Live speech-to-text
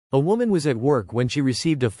A woman was at work when she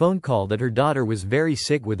received a phone call that her daughter was very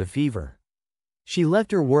sick with a fever. She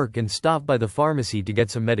left her work and stopped by the pharmacy to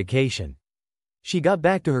get some medication. She got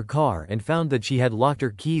back to her car and found that she had locked her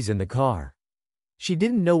keys in the car. She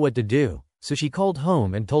didn't know what to do, so she called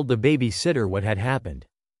home and told the babysitter what had happened.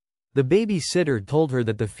 The babysitter told her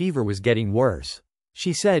that the fever was getting worse.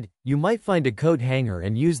 She said, "You might find a coat hanger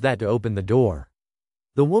and use that to open the door."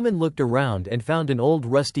 The woman looked around and found an old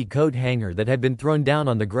rusty coat hanger that had been thrown down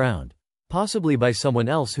on the ground, possibly by someone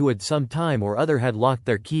else who at some time or other had locked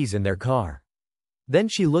their keys in their car. Then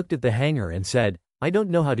she looked at the hanger and said, "I don't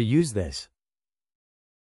know how to use this."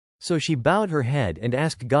 So she bowed her head and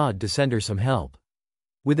asked God to send her some help.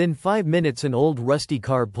 Within 5 minutes an old rusty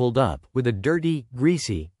car pulled up, with a dirty,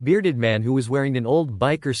 greasy, bearded man who was wearing an old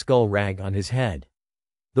biker skull rag on his head.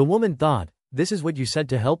 The woman thought, "This is what you said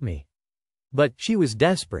to help me." But she was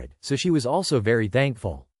desperate, so she was also very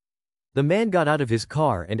thankful. The man got out of his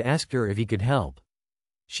car and asked her if he could help.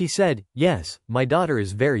 She said, "Yes, my daughter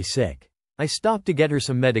is very sick. I stopped to get her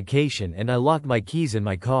some medication and I locked my keys in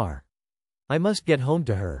my car. I must get home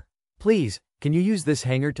to her. Please, can you use this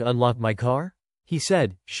hanger to unlock my car?" He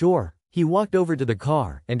said, "Sure." He walked over to the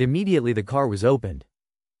car, and immediately the car was opened.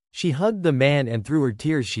 She hugged the man and through her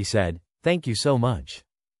tears she said, "Thank you so much.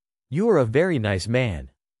 You are a very nice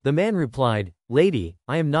man." The man replied, "Lady,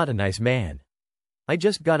 I am not a nice man. I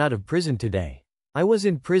just got out of prison today. I was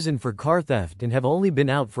in prison for car theft and have only been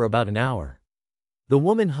out for about an hour." The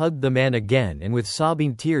woman hugged the man again and with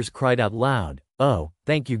sobbing tears cried out loud, "Oh,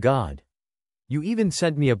 thank you God. You even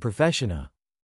sent me a professional."